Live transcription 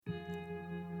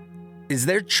Is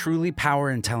there truly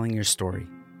power in telling your story?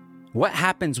 What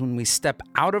happens when we step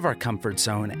out of our comfort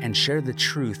zone and share the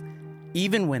truth,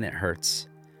 even when it hurts,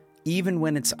 even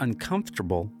when it's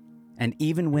uncomfortable, and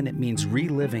even when it means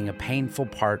reliving a painful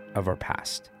part of our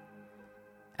past?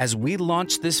 As we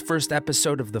launch this first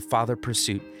episode of The Father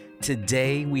Pursuit,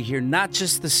 today we hear not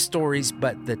just the stories,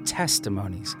 but the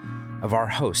testimonies of our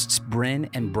hosts, Bryn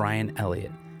and Bryan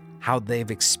Elliott, how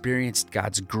they've experienced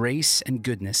God's grace and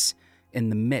goodness in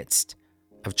the midst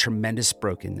of tremendous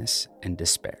brokenness and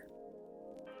despair.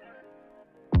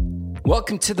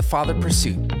 Welcome to The Father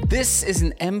Pursuit. This is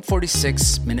an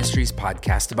M46 Ministries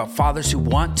podcast about fathers who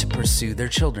want to pursue their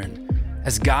children.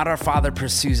 As God our Father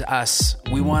pursues us,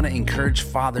 we want to encourage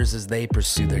fathers as they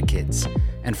pursue their kids.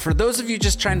 And for those of you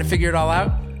just trying to figure it all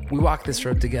out, we walk this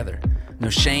road together. No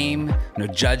shame, no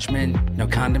judgment, no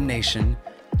condemnation.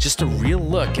 Just a real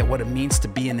look at what it means to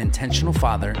be an intentional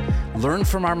father, learn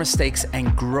from our mistakes,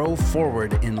 and grow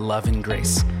forward in love and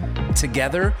grace.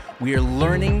 Together, we are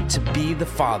learning to be the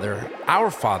father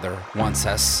our Father wants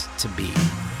us to be.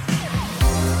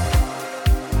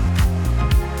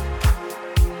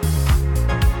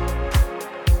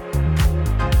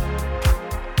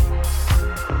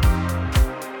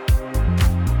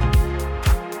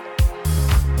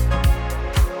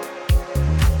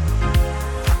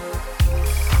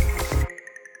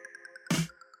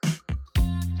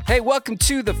 Hey, welcome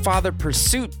to the Father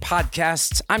Pursuit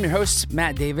podcast. I'm your host,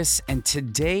 Matt Davis, and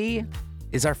today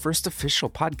is our first official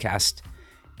podcast,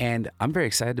 and I'm very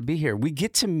excited to be here. We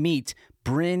get to meet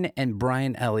Bryn and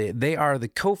Bryan Elliott. They are the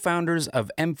co-founders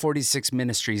of M46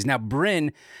 Ministries. Now,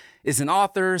 Bryn is an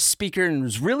author, speaker, and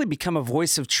has really become a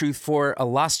voice of truth for a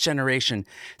lost generation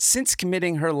since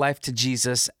committing her life to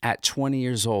Jesus at 20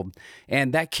 years old.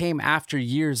 And that came after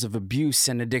years of abuse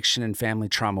and addiction and family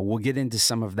trauma. We'll get into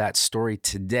some of that story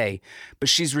today. But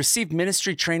she's received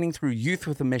ministry training through Youth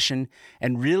with a Mission,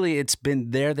 and really it's been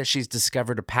there that she's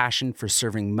discovered a passion for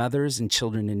serving mothers and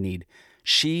children in need.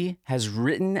 She has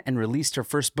written and released her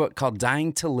first book called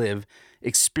Dying to Live,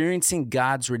 Experiencing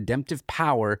God's Redemptive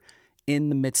Power in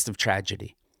the Midst of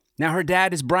Tragedy. Now, her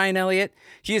dad is Bryan Elliott.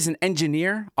 He is an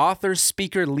engineer, author,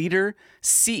 speaker, leader,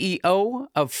 CEO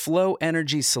of Flow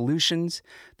Energy Solutions,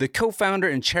 the co-founder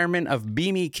and chairman of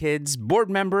Be Me Kids,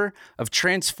 board member of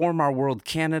Transform Our World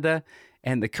Canada,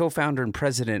 and the co-founder and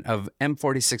president of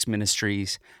M46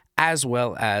 Ministries, as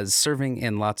well as serving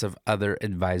in lots of other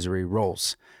advisory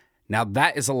roles. Now,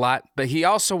 that is a lot, but he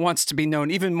also wants to be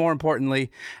known, even more importantly,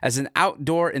 as an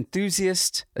outdoor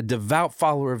enthusiast, a devout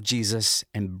follower of Jesus,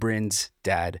 and Bryn's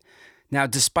dad. Now,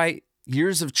 despite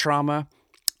years of trauma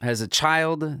as a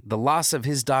child, the loss of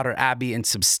his daughter, Abby, and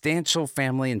substantial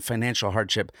family and financial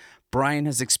hardship, Bryan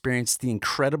has experienced the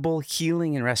incredible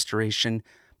healing and restoration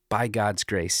by God's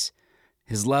grace.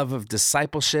 His love of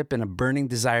discipleship and a burning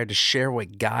desire to share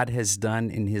what God has done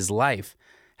in his life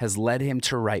has led him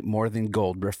to write More Than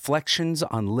Gold, Reflections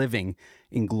on Living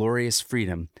in Glorious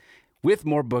Freedom, with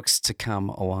more books to come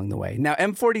along the way. Now,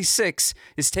 M46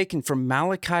 is taken from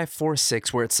Malachi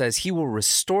 4:6, where it says, "He will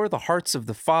restore the hearts of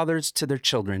the fathers to their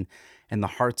children and the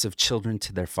hearts of children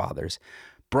to their fathers."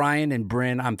 Bryan and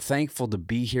Bryn, I'm thankful to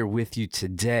be here with you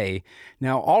today.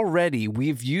 Now, already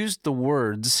we've used the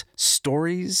words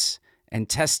stories and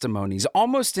testimonies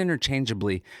almost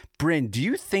interchangeably. Bryn, do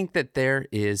you think that there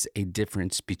is a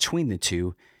difference between the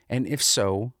two? And if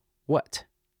so, what?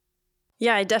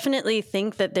 Yeah, I definitely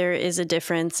think that there is a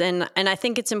difference. And I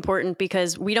think it's important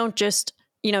because we don't just,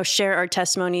 share our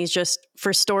testimonies just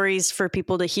for stories for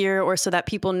people to hear or so that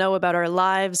people know about our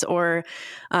lives or,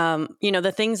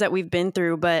 the things that we've been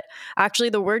through. But actually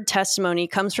the word testimony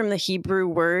comes from the Hebrew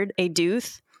word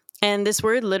aduth. And this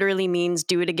word literally means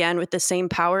do it again with the same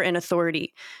power and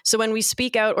authority. So when we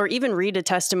speak out or even read a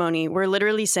testimony, we're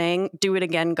literally saying, do it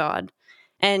again, God.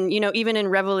 And, even in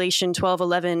Revelation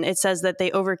 12:11, it says that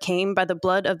they overcame by the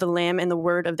blood of the Lamb and the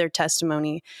word of their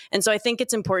testimony. And so I think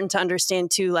it's important to understand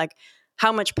too,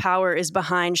 how much power is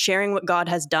behind sharing what God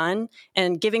has done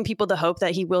and giving people the hope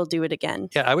that he will do it again.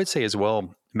 Yeah, I would say as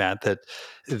well, Matt, that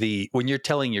when you're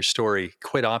telling your story,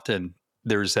 quite often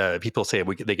there's people say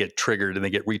they get triggered and they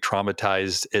get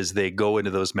re-traumatized as they go into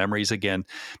those memories again.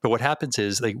 But what happens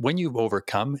is when you've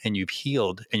overcome and you've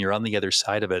healed and you're on the other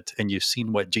side of it and you've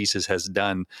seen what Jesus has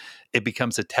done, it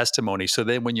becomes a testimony. So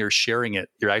then when you're sharing it,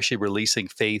 you're actually releasing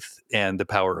faith and the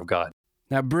power of God.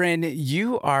 Now, Bryn,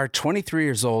 you are 23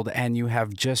 years old and you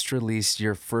have just released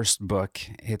your first book.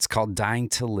 It's called Dying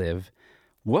to Live.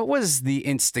 What was the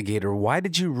instigator? Why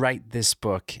did you write this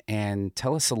book? And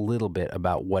tell us a little bit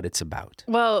about what it's about.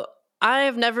 Well,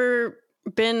 I've never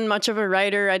been much of a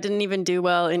writer. I didn't even do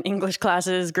well in English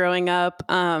classes growing up.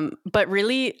 But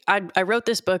really, I wrote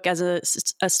this book as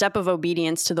a step of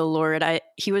obedience to the Lord.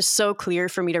 He was so clear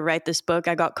for me to write this book.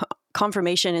 I got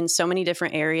confirmation in so many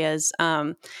different areas.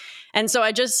 And so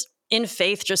I just, in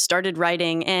faith, just started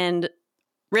writing. And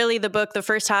really, the book, the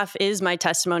first half is my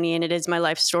testimony and it is my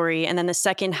life story. And then the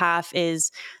second half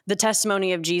is the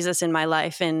testimony of Jesus in my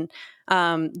life and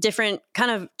different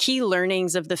kind of key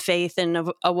learnings of the faith and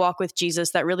of a walk with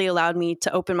Jesus that really allowed me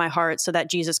to open my heart so that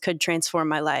Jesus could transform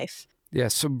my life. Yeah.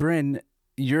 So, Bryn,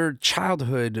 your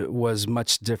childhood was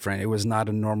much different. It was not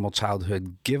a normal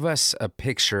childhood. Give us a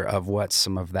picture of what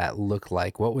some of that looked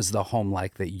like. What was the home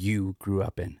like that you grew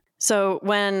up in? So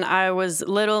when I was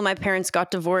little, my parents got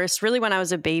divorced really when I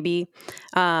was a baby.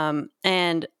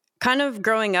 And kind of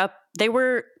growing up, they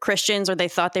were Christians, or they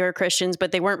thought they were Christians,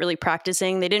 but they weren't really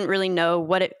practicing. They didn't really know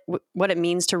what it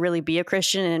means to really be a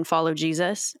Christian and follow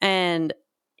Jesus. And,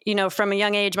 from a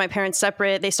young age, my parents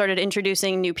separate. They started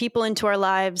introducing new people into our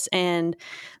lives. And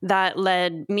that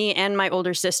led me and my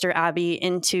older sister, Abby,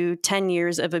 into 10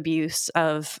 years of abuse,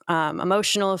 of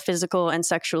emotional, physical, and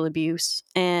sexual abuse.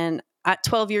 And at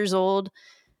 12 years old,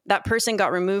 that person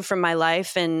got removed from my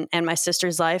life and my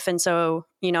sister's life. And so,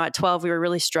 at 12, we were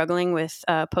really struggling with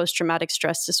post-traumatic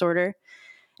stress disorder.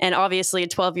 And obviously, a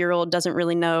 12-year-old doesn't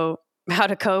really know how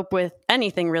to cope with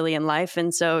anything really in life.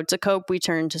 And so to cope, we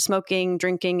turned to smoking,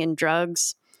 drinking, and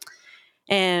drugs.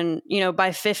 And,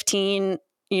 by 15,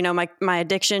 my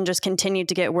addiction just continued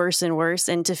to get worse and worse.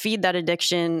 And to feed that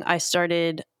addiction,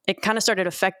 it kind of started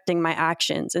affecting my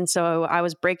actions. And so I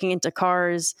was breaking into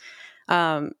cars,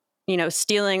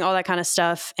 stealing, all that kind of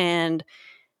stuff. And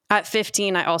at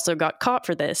 15, I also got caught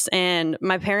for this. And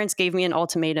my parents gave me an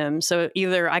ultimatum. So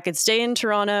either I could stay in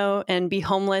Toronto and be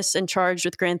homeless and charged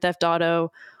with grand theft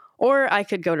auto, or I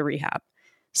could go to rehab.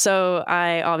 So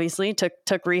I obviously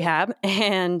took rehab,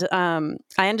 and I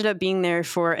ended up being there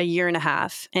for a year and a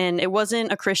half. And it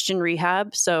wasn't a Christian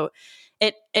rehab. So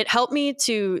it helped me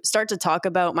to start to talk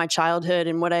about my childhood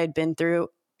and what I had been through.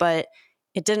 But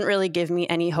it didn't really give me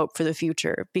any hope for the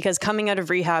future, because coming out of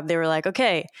rehab, they were like,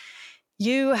 okay,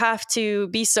 you have to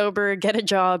be sober, get a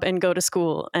job, and go to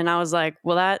school. And I was like,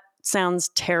 well, that sounds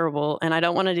terrible. And I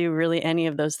don't want to do really any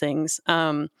of those things.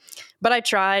 But I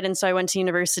tried. And so I went to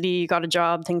university, got a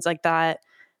job, things like that.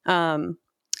 And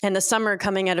the summer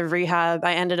coming out of rehab,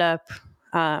 I ended up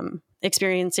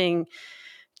experiencing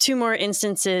 2 more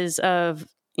instances of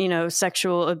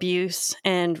sexual abuse,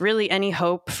 and really any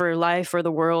hope for life or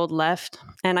the world left.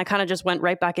 And I kind of just went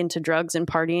right back into drugs and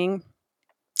partying.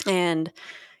 And,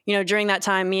 during that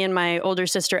time, me and my older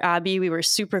sister, Abby, we were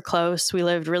super close. We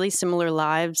lived really similar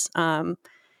lives, and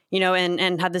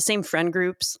had the same friend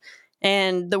groups.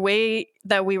 And the way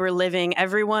that we were living,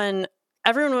 everyone,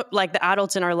 like the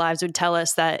adults in our lives, would tell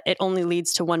us that it only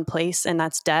leads to one place, and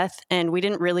that's death. And we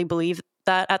didn't really believe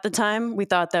that at the time. We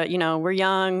thought that, we're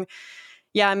young.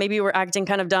 Yeah, maybe we're acting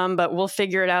kind of dumb, but we'll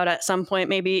figure it out at some point,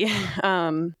 maybe.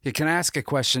 Hey, can I ask a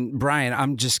question? Bryan,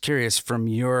 I'm just curious, from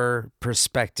your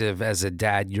perspective as a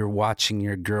dad, you're watching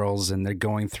your girls and they're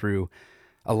going through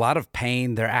a lot of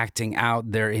pain. They're acting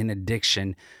out. They're in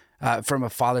addiction. From a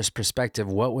father's perspective,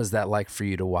 what was that like for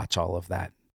you to watch all of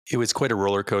that? It was quite a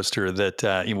roller coaster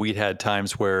that we'd had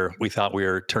times where we thought we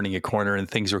were turning a corner and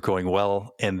things were going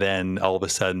well. And then all of a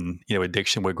sudden,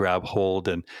 addiction would grab hold,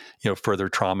 and, further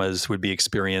traumas would be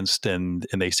experienced, and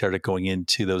they started going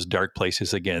into those dark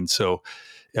places again. So,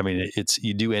 I mean,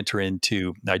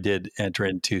 I did enter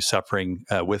into suffering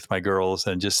with my girls,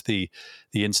 and just the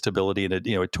instability, and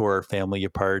it tore our family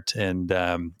apart, and,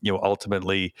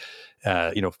 ultimately,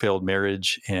 failed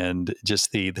marriage, and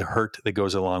just the hurt that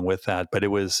goes along with that. But it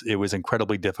was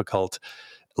incredibly difficult.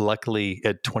 Luckily,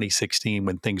 at 2016,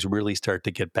 when things really start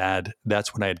to get bad,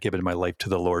 that's when I had given my life to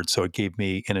the Lord. So it gave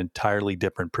me an entirely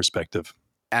different perspective.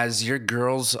 As your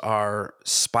girls are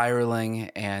spiraling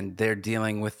and they're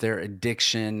dealing with their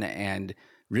addiction, and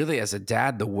really as a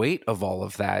dad, the weight of all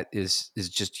of that is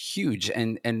just huge.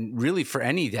 And really for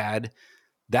any dad,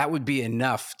 that would be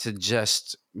enough to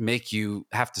just make you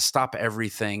have to stop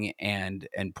everything and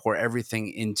pour everything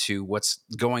into what's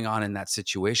going on in that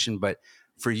situation. But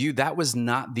for you, that was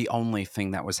not the only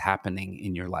thing that was happening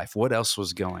in your life. What else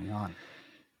was going on?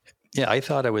 Yeah, I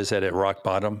thought I was at rock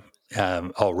bottom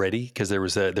already, because there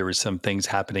was some things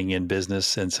happening in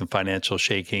business and some financial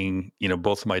shaking.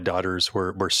 Both of my daughters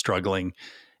were struggling,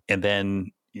 and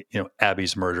then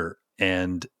Abby's murder,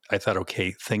 and I thought,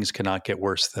 okay, things cannot get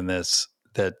worse than this.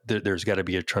 That there's got to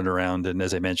be a turnaround. And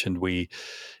as I mentioned,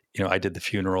 I did the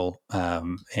funeral,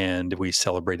 and we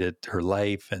celebrated her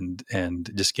life,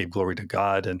 and just gave glory to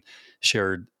God. And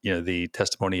shared, the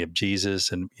testimony of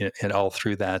Jesus and all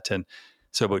through that. And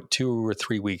so about 2 or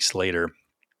 3 weeks later,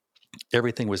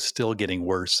 everything was still getting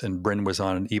worse, and Bryn was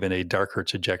on even a darker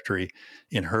trajectory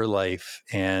in her life.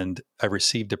 And I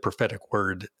received a prophetic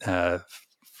word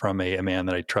from a man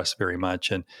that I trust very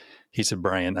much. And he said,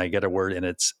 Brian, I get a word, and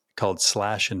it's called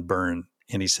slash and burn.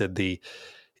 And he said,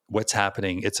 what's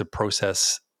happening, it's a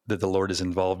process that the Lord is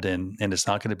involved in, and it's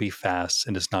not going to be fast,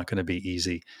 and it's not going to be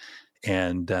easy.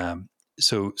 And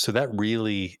so that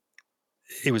really,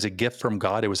 it was a gift from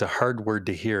God. It was a hard word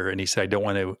to hear. And he said, I don't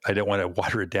want to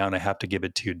water it down. I have to give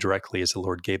it to you directly as the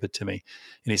Lord gave it to me.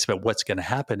 And he said, but what's going to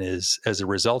happen is, as a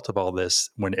result of all this,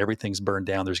 when everything's burned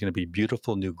down, there's going to be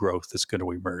beautiful new growth that's going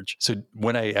to emerge. So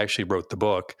when I actually wrote the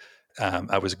book,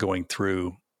 I was going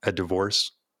through a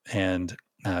divorce, and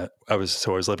I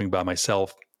was living by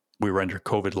myself. We were under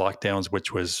COVID lockdowns,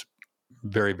 which was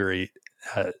very, very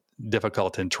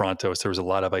difficult in Toronto. So there was a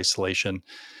lot of isolation,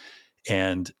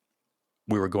 and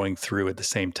we were going through at the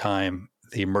same time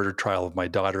the murder trial of my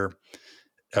daughter.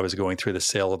 I was going through the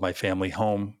sale of my family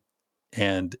home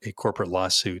and a corporate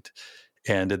lawsuit.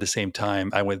 And at the same time,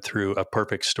 I went through a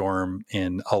perfect storm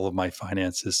in all of my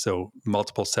finances. So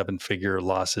multiple 7-figure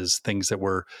losses, things that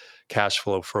were cash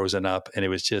flow frozen up. And it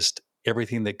was just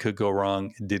everything that could go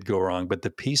wrong did go wrong. But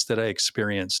the peace that I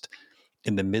experienced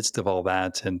in the midst of all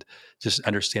that, and just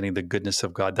understanding the goodness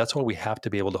of God, that's why we have to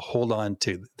be able to hold on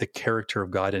to the character of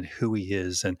God and who he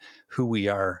is and who we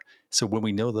are. So when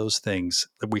we know those things,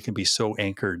 we can be so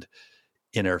anchored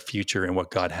in our future and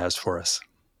what God has for us.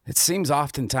 It seems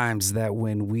oftentimes that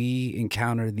when we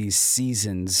encounter these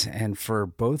seasons, and for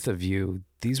both of you,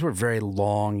 these were very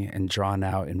long and drawn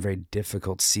out and very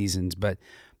difficult seasons. But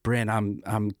Bryn,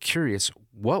 I'm curious,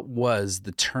 what was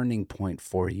the turning point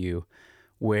for you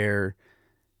where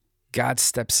God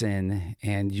steps in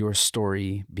and your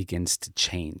story begins to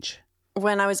change?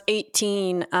 When I was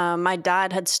 18, my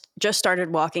dad had just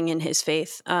started walking in his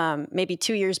faith, maybe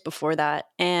 2 years before that.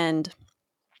 And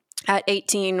at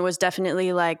 18 was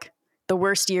definitely like the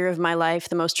worst year of my life,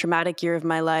 the most traumatic year of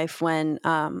my life, when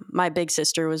my big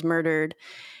sister was murdered.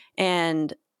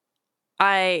 And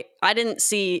I didn't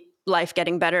see life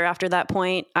getting better after that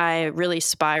point. I really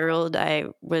spiraled. I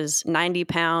was 90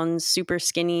 pounds, super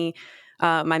skinny.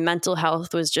 My mental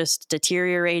health was just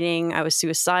deteriorating. I was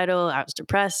suicidal. I was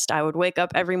depressed. I would wake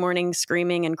up every morning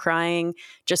screaming and crying,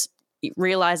 just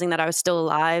realizing that I was still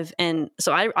alive. And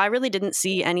so I really didn't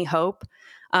see any hope.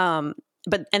 And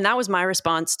that was my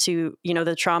response to,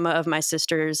 the trauma of my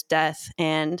sister's death.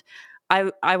 And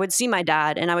I would see my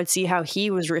dad, and I would see how he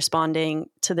was responding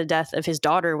to the death of his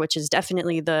daughter, which is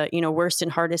definitely the, worst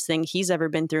and hardest thing he's ever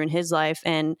been through in his life.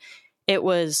 And it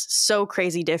was so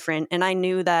crazy different. And I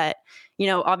knew that,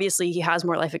 obviously he has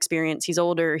more life experience. He's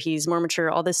older, he's more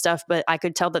mature, all this stuff, but I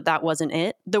could tell that wasn't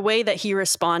it. The way that he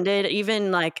responded,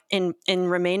 even like in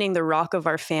remaining the rock of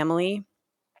our family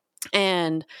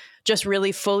and just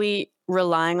really fully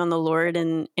relying on the Lord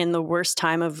in the worst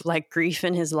time of like grief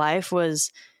in his life,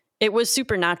 was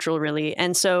supernatural, really.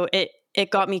 And so it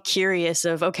got me curious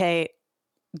of, okay,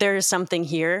 there's something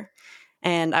here,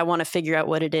 and I want to figure out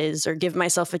what it is, or give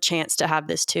myself a chance to have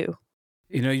this too.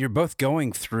 You're both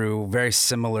going through very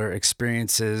similar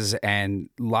experiences and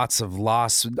lots of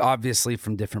loss, obviously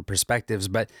from different perspectives.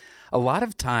 But a lot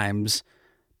of times,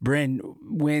 Bryn,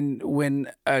 when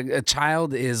a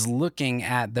child is looking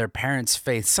at their parents'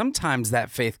 faith, sometimes that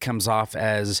faith comes off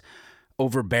as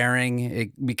overbearing.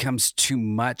 It becomes too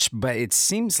much. But it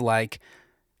seems like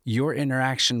your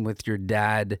interaction with your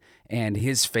dad and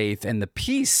his faith and the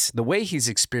peace, the way he's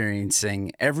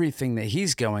experiencing everything that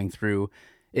he's going through,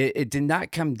 it did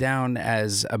not come down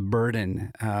as a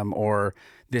burden or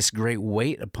this great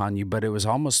weight upon you, but it was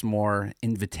almost more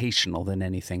invitational than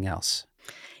anything else.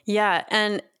 Yeah.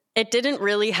 And it didn't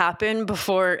really happen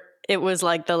before it was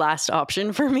like the last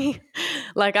option for me.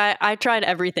 Like I tried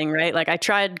everything, right? Like I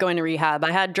tried going to rehab.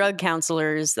 I had drug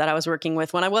counselors that I was working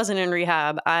with when I wasn't in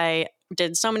rehab. I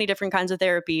did so many different kinds of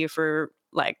therapy for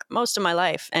like most of my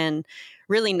life, and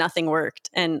really nothing worked.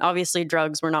 And obviously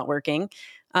drugs were not working.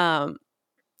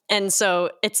 And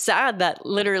so it's sad that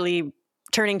literally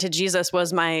turning to Jesus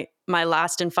was my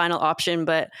last and final option.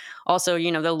 But also,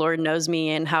 the Lord knows me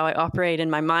and how I operate in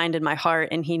my mind and my heart.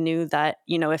 And he knew that,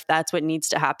 if that's what needs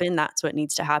to happen, that's what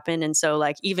needs to happen. And so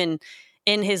like, even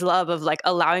in his love of like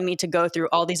allowing me to go through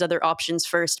all these other options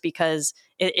first, because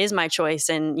it is my choice.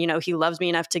 And, he loves me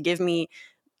enough to give me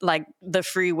like the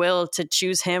free will to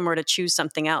choose him or to choose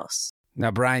something else. Now,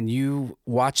 Brian, you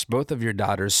watched both of your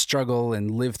daughters struggle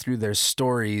and live through their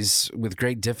stories with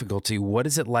great difficulty. What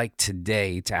is it like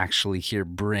today to actually hear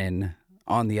Bryn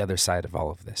on the other side of all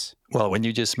of this? Well, when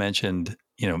you just mentioned,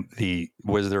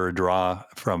 was there a draw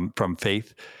from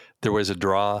faith? There was a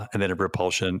draw and then a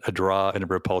repulsion, a draw and a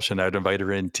repulsion. I'd invite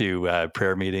her into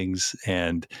prayer meetings,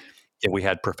 and we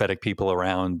had prophetic people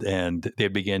around, and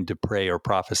they'd begin to pray or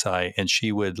prophesy, and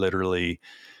she would literally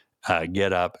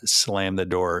get up, slam the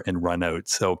door, and run out.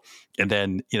 So, and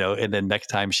then next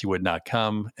time she would not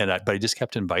come, but I just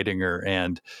kept inviting her,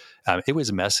 and it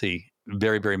was messy,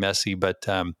 very, very messy, but.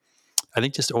 I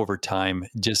think just over time,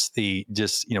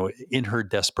 in her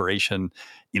desperation,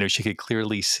 she could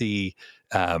clearly see,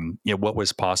 what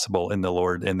was possible in the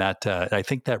Lord, and that I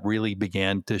think that really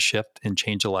began to shift and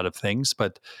change a lot of things.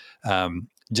 But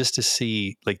just to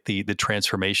see like the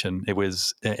transformation, it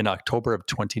was in October of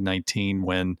 2019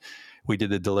 when we did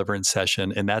the deliverance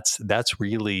session, and that's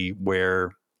really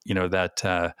where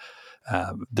that.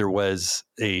 There was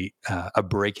a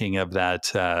breaking of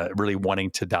that really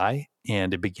wanting to die,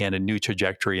 and it began a new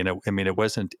trajectory. And it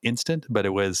wasn't instant, but it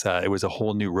was a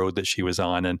whole new road that she was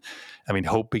on. And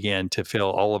hope began to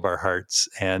fill all of our hearts.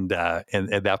 And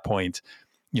at that point,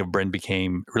 Bryn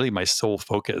became really my sole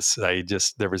focus.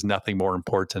 There was nothing more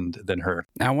important than her.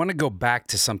 Now, I want to go back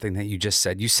to something that you just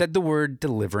said. You said the word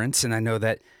deliverance, and I know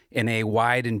that in a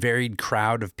wide and varied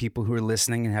crowd of people who are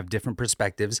listening and have different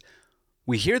perspectives,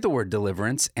 we hear the word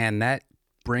deliverance, and that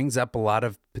brings up a lot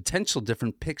of potential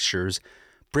different pictures.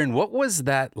 Bryn, what was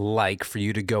that like for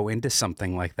you to go into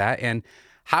something like that? And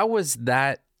how was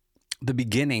that the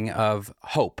beginning of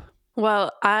hope?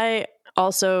 Well, I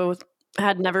also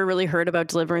had never really heard about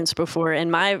deliverance before.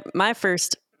 And my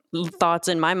first thoughts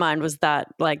in my mind was that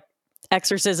like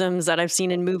exorcisms that I've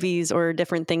seen in movies or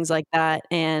different things like that.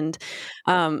 And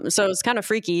so it was kind of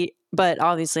freaky, but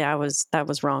obviously that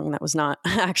was wrong. That was not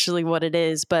actually what it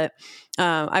is. But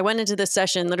I went into this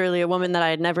session, literally a woman that I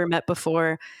had never met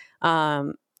before,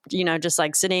 just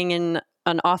like sitting in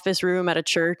an office room at a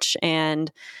church. And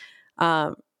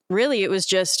really it was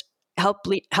just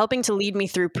helping to lead me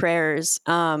through prayers.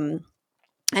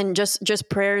 And just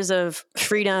prayers of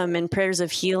freedom and prayers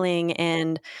of healing,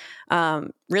 and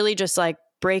really just like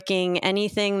breaking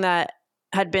anything that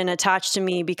had been attached to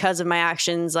me because of my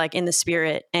actions, like in the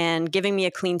spirit, and giving me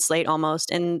a clean slate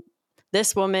almost. And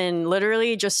this woman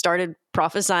literally just started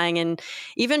prophesying and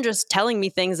even just telling me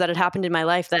things that had happened in my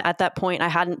life that at that point I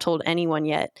hadn't told anyone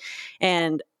yet.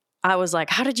 And I was like,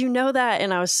 how did you know that?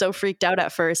 And I was so freaked out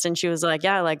at first. And she was like,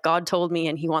 yeah, like God told me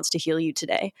and he wants to heal you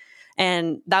today.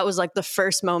 And that was like the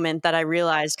first moment that I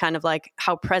realized kind of like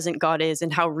how present God is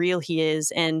and how real he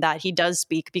is, and that he does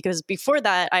speak. Because before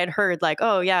that I had heard like,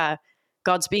 oh yeah,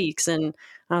 God speaks. And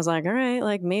I was like, all right,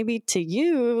 like maybe to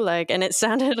you, like, and it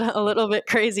sounded a little bit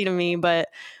crazy to me, but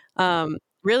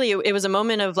really it was a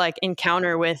moment of like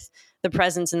encounter with the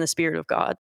presence and the Spirit of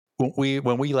God.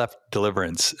 When we left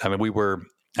deliverance, we were.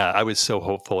 I was so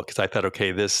hopeful because I thought,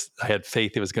 okay, I had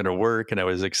faith it was going to work, and I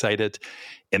was excited.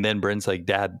 And then Bryn's like,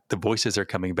 Dad, the voices are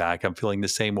coming back. I'm feeling the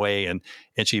same way, and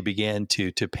she began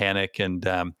to panic. And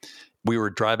we were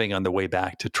driving on the way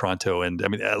back to Toronto, and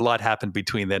a lot happened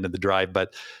between then and the drive.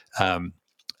 But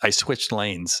I switched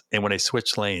lanes, and when I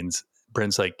switched lanes,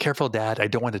 Bryn's like, "Careful, Dad, I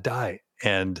don't want to die."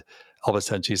 And all of a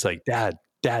sudden, she's like, Dad,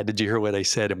 did you hear what I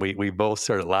said? And we both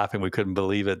started laughing. We couldn't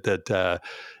believe it that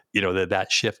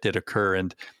that shift did occur.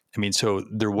 And so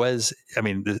there was,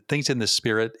 the things in the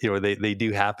spirit, they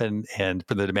do happen, and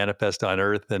for them to manifest on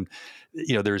earth. And,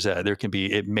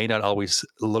 it may not always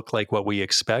look like what we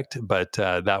expect, but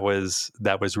that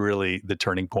was really the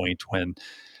turning point when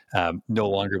no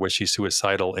longer was she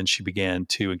suicidal, and she began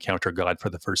to encounter God for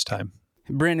the first time.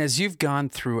 Bryn, as you've gone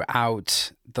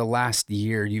throughout the last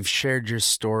year, you've shared your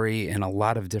story in a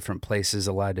lot of different places,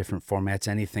 a lot of different formats,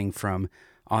 anything from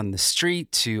on the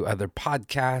street to other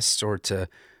podcasts or to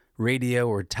radio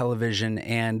or television.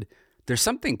 And there's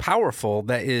something powerful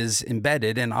that is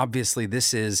embedded. And obviously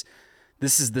this is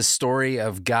the story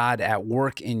of God at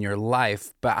work in your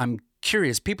life. But I'm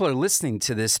curious, people are listening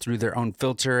to this through their own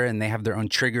filter and they have their own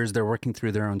triggers. They're working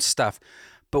through their own stuff.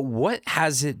 But what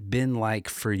has it been like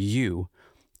for you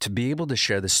to be able to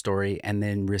share the story and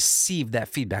then receive that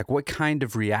feedback? What kind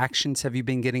of reactions have you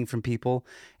been getting from people,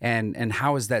 and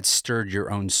how has that stirred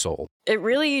your own soul? It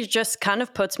really just kind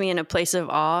of puts me in a place of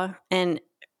awe, and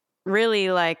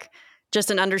really like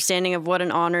just an understanding of what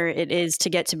an honor it is to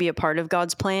get to be a part of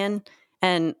God's plan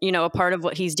and, a part of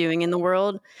what he's doing in the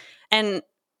world. And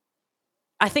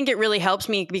I think it really helps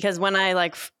me because when I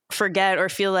like forget or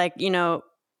feel like,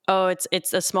 oh,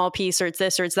 it's a small piece, or it's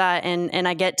this or it's that, and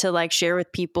I get to like share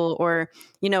with people, or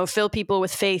fill people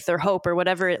with faith or hope or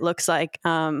whatever it looks like.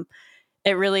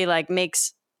 It really like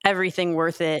makes everything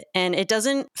worth it. And it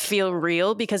doesn't feel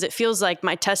real because it feels like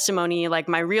my testimony, like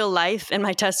my real life and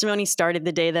my testimony started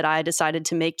the day that I decided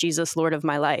to make Jesus Lord of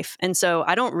my life. And so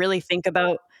I don't really think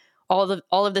about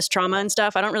all of this trauma and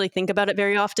stuff. I don't really think about it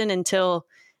very often until,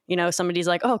 somebody's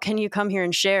like, "Oh, can you come here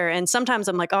and share?" And sometimes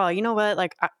I'm like, "Oh, you know what?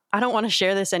 Like, I don't want to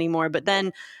share this anymore." But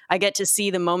then I get to see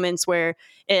the moments where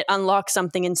it unlocks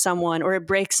something in someone, or it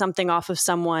breaks something off of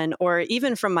someone, or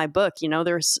even from my book.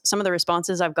 There's some of the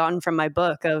responses I've gotten from my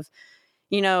book of,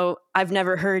 I've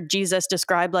never heard Jesus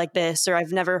described like this, or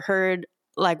I've never heard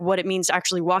like what it means to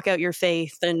actually walk out your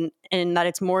faith, and that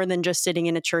it's more than just sitting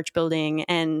in a church building.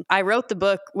 And I wrote the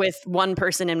book with one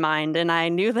person in mind, and I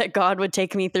knew that God would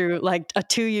take me through like a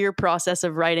 2-year process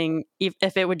of writing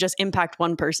if it would just impact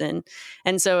one person.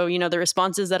 And so, the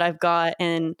responses that I've got,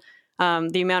 and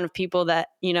the amount of people that,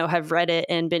 have read it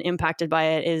and been impacted by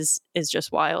it is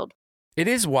just wild. It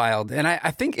is wild. And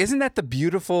I think, isn't that the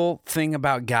beautiful thing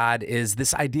about God, is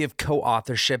this idea of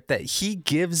co-authorship, that he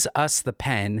gives us the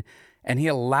pen and he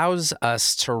allows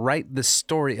us to write the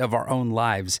story of our own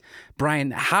lives.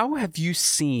 Bryan, how have you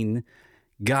seen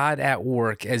God at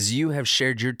work as you have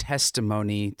shared your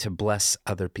testimony to bless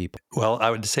other people? Well, I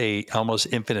would say almost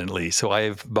infinitely. So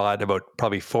I've bought about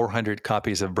probably 400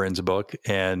 copies of Bryn's book,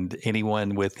 and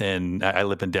anyone within, I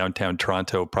live in downtown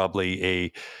Toronto, probably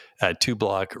a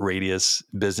 2-block radius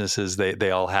businesses, they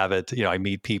all have it. I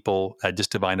meet people,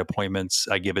 just divine appointments.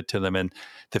 I give it to them, and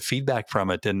the feedback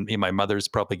from it. And my mother's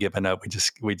probably given up.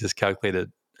 We just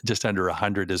calculated just under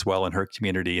 100 as well in her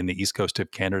community in the east coast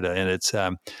of Canada, and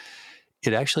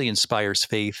it actually inspires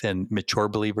faith in mature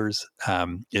believers.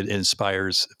 It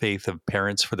inspires faith of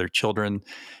parents for their children.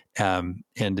 And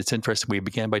it's interesting. We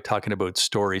began by talking about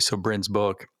story. So Bryn's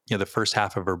book, the first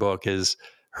half of her book is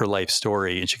her life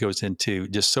story, and she goes into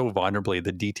just so vulnerably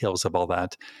the details of all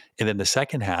that. And then the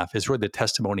second half is really the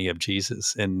testimony of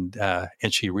Jesus, and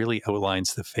she really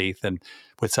outlines the faith, and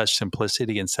with such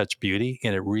simplicity and such beauty,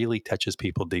 and it really touches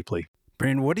people deeply.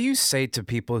 Bryn, what do you say to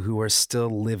people who are still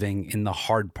living in the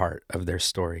hard part of their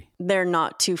story? They're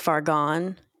not too far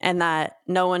gone, and that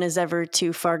no one is ever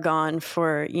too far gone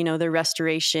for, the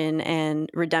restoration and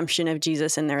redemption of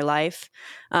Jesus in their life.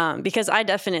 Because I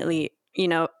definitely,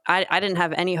 I didn't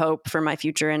have any hope for my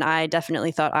future, and I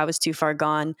definitely thought I was too far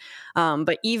gone.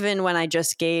 But even when I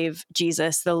just gave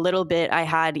Jesus the little bit I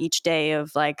had each day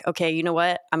of like, okay, you know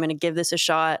what? I'm going to give this a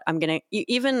shot.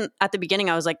 Even at the beginning,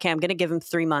 I was like, okay, I'm going to give him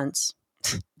 3 months.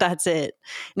 That's it.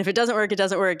 And if it doesn't work, it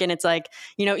doesn't work. And it's like,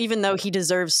 even though he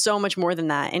deserves so much more than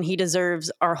that, and he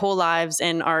deserves our whole lives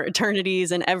and our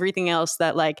eternities and everything else,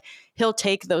 that like, he'll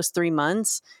take those 3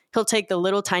 months, he'll take the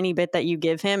little tiny bit that you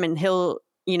give him, and he'll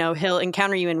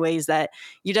encounter you in ways that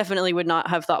you definitely would not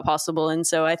have thought possible. And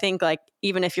so I think like,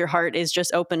 even if your heart is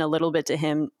just open a little bit to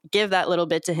him, give that little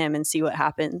bit to him and see what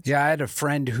happens. Yeah, I had a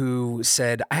friend who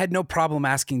said, I had no problem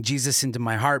asking Jesus into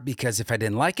my heart, because if I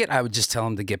didn't like it, I would just tell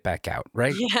him to get back out,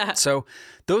 right? Yeah. So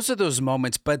those are those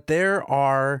moments, but there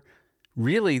are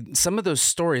really some of those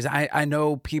stories. I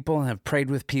know people have prayed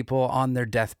with people on their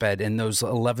deathbed in those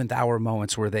 11th hour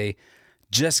moments where they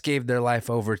just gave their life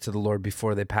over to the Lord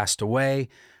before they passed away.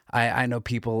 I know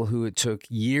people who it took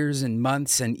years and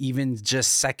months and even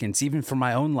just seconds, even for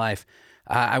my own life.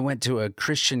 I went to a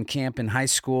Christian camp in high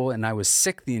school, and I was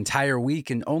sick the entire week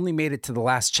and only made it to the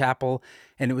last chapel.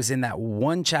 And it was in that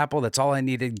one chapel, that's all I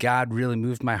needed. God really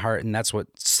moved my heart, and that's what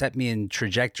set me in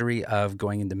trajectory of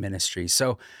going into ministry.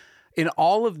 So in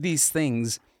all of these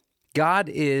things, God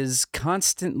is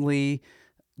constantly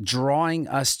drawing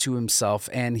us to himself,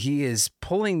 and he is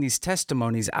pulling these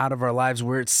testimonies out of our lives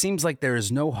where it seems like there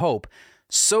is no hope,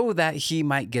 so that he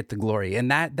might get the glory.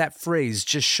 And that phrase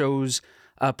just shows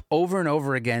up over and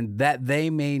over again, that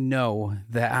they may know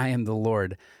that I am the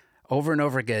Lord. Over and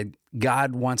over again,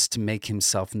 God wants to make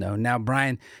himself known. Now,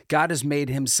 Bryan, God has made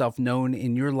himself known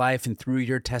in your life and through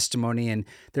your testimony, and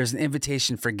there's an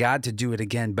invitation for God to do it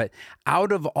again. But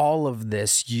out of all of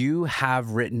this, you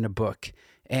have written a book.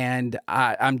 And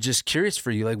I'm just curious for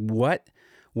you, like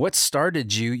what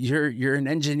started you? You're an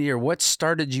engineer. What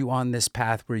started you on this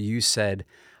path where you said,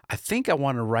 I think I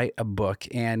want to write a book?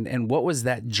 And what was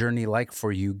that journey like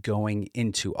for you going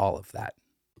into all of that?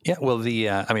 Yeah, well,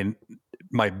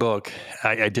 my book,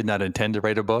 I did not intend to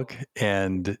write a book,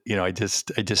 and I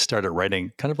just started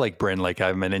writing, kind of like Bryn. Like,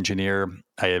 I'm an engineer.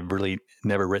 I have really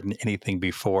never written anything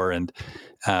before, and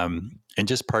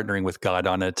just partnering with God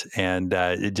on it, and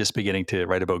just beginning to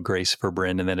write about grace for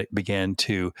Bryn, and then it began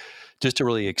to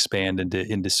really expand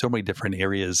into so many different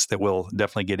areas that we'll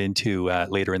definitely get into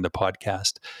later in the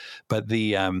podcast. But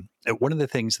one of the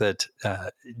things that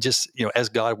just, as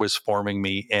God was forming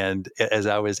me and as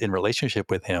I was in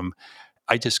relationship with him,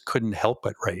 I just couldn't help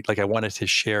but write. Like I wanted to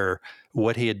share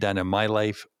what he had done in my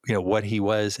life, what he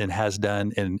was and has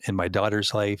done in my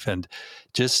daughter's life, and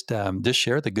just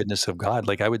share the goodness of God.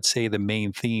 Like I would say the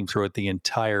main theme throughout the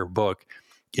entire book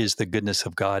is the goodness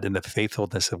of God and the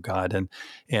faithfulness of God.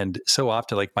 And so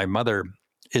often, like my mother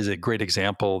is a great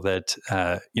example that,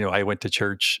 I went to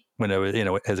church when I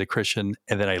was, as a Christian,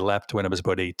 and then I left when I was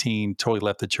about 18, totally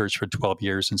left the church for 12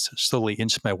 years and slowly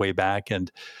inched my way back.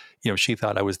 And, she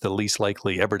thought I was the least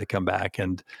likely ever to come back.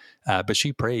 And, but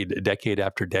she prayed decade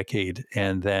after decade.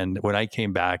 And then when I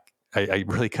came back, I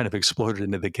really kind of exploded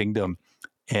into the kingdom.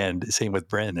 And same with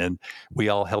Bryn. And we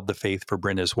all held the faith for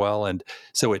Bryn as well. And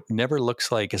so it never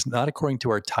looks like, it's not according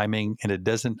to our timing, and it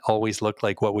doesn't always look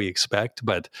like what we expect,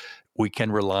 but we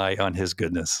can rely on his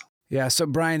goodness. Yeah. So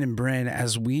Bryan and Bryn,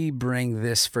 as we bring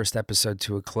this first episode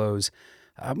to a close,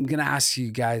 I'm going to ask you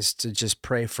guys to just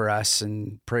pray for us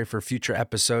and pray for future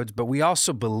episodes. But we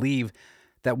also believe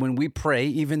that when we pray,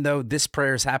 even though this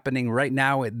prayer is happening right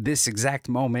now at this exact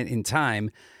moment in time,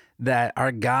 that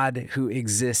our God who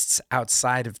exists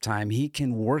outside of time, he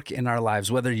can work in our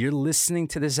lives. Whether you're listening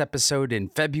to this episode in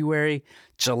February,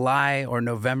 July, or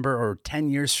November, or 10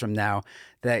 years from now,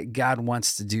 that God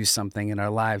wants to do something in our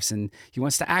lives and he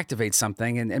wants to activate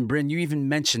something. And Bryn, you even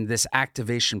mentioned this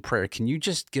activation prayer. Can you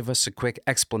just give us a quick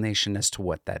explanation as to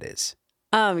what that is?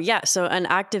 Yeah. So an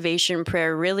activation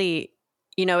prayer really,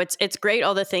 it's great,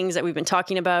 all the things that we've been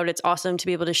talking about. It's awesome to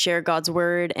be able to share God's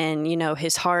word and,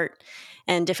 his heart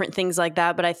and different things like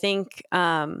that. But I think,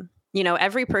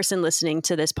 every person listening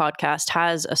to this podcast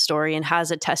has a story and has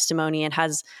a testimony and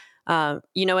has, a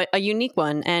unique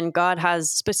one. And God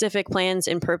has specific plans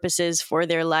and purposes for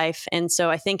their life. And so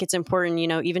I think it's important,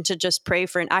 even to just pray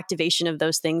for an activation of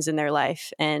those things in their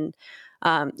life. And,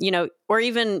 or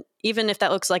even if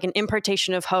that looks like an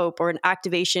impartation of hope or an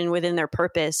activation within their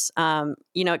purpose,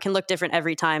 it can look different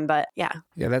every time, but yeah.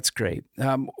 Yeah, that's great. What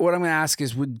I'm going to ask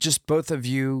is, would just both of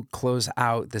you close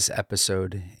out this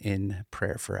episode in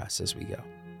prayer for us as we go?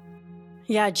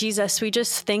 Yeah, Jesus, we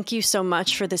just thank you so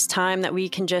much for this time that we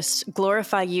can just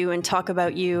glorify you and talk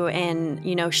about you and,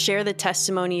 share the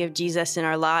testimony of Jesus in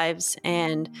our lives.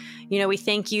 And, we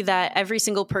thank you that every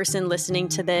single person listening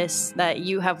to this, that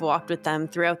you have walked with them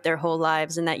throughout their whole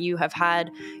lives and that you have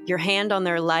had your hand on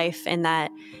their life and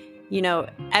that,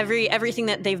 everything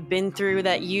that they've been through,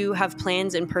 that you have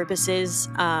plans and purposes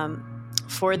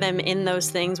for them in those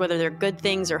things, whether they're good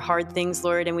things or hard things,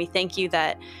 Lord. And we thank you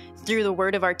that through the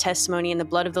word of our testimony and the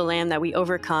blood of the Lamb that we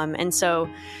overcome. And so,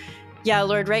 yeah,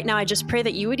 Lord, right now, I just pray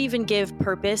that you would even give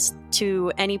purpose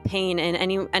to any pain in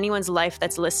anyone's life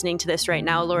that's listening to this right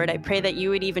now, Lord. I pray that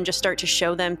you would even just start to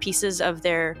show them pieces of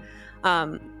their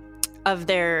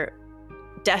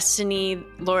destiny,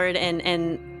 Lord,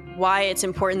 and why it's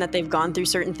important that they've gone through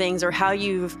certain things or how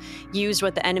you've used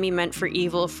what the enemy meant for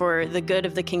evil for the good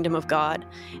of the kingdom of God.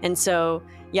 And so,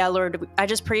 yeah, Lord, I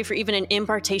just pray for even an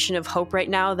impartation of hope right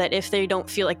now, that if they don't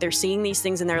feel like they're seeing these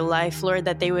things in their life, Lord,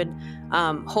 that they would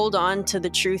hold on to the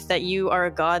truth that you are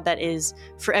a God that is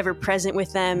forever present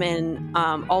with them and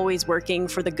always working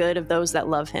for the good of those that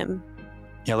love him.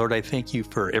 Yeah, Lord, I thank you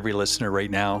for every listener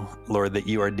right now, Lord, that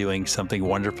you are doing something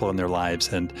wonderful in their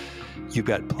lives, and you've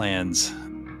got plans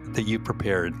that you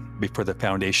prepared before the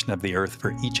foundation of the earth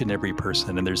for each and every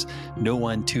person. And there's no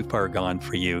one too far gone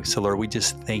for you. So Lord, we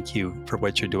just thank you for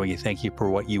what you're doing. Thank you for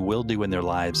what you will do in their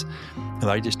lives. And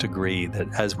I just agree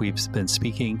that as we've been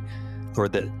speaking,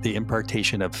 Lord, that the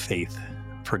impartation of faith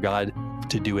for God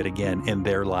to do it again in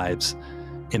their lives,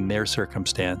 in their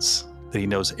circumstance, that he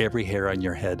knows every hair on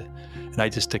your head. And I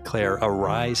just declare,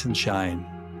 arise and shine,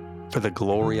 for the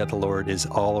glory of the Lord is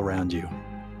all around you.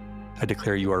 I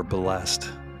declare you are blessed.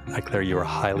 I declare you are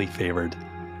highly favored.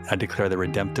 I declare the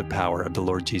redemptive power of the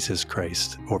Lord Jesus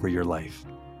Christ over your life.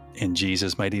 In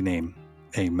Jesus' mighty name,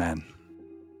 amen.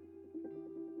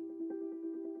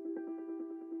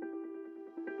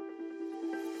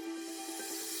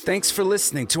 Thanks for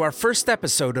listening to our first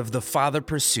episode of The Father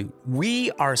Pursuit.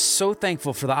 We are so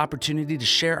thankful for the opportunity to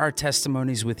share our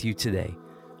testimonies with you today.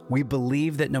 We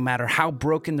believe that no matter how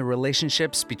broken the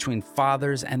relationships between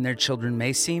fathers and their children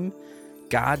may seem,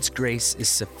 God's grace is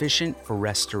sufficient for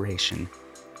restoration.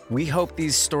 We hope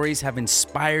these stories have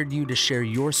inspired you to share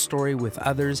your story with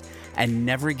others and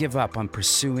never give up on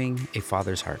pursuing a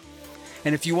father's heart.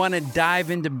 And if you want to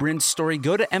dive into Bryn's story,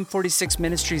 go to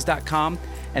m46ministries.com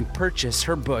and purchase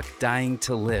her book, Dying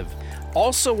to Live.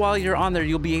 Also, while you're on there,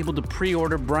 you'll be able to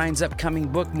pre-order Bryan's upcoming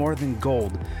book, More Than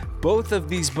Gold. Both of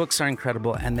these books are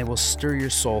incredible, and they will stir your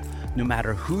soul no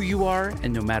matter who you are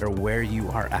and no matter where you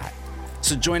are at.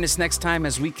 So join us next time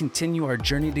as we continue our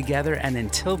journey together. And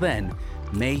until then,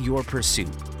 may your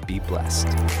pursuit be blessed.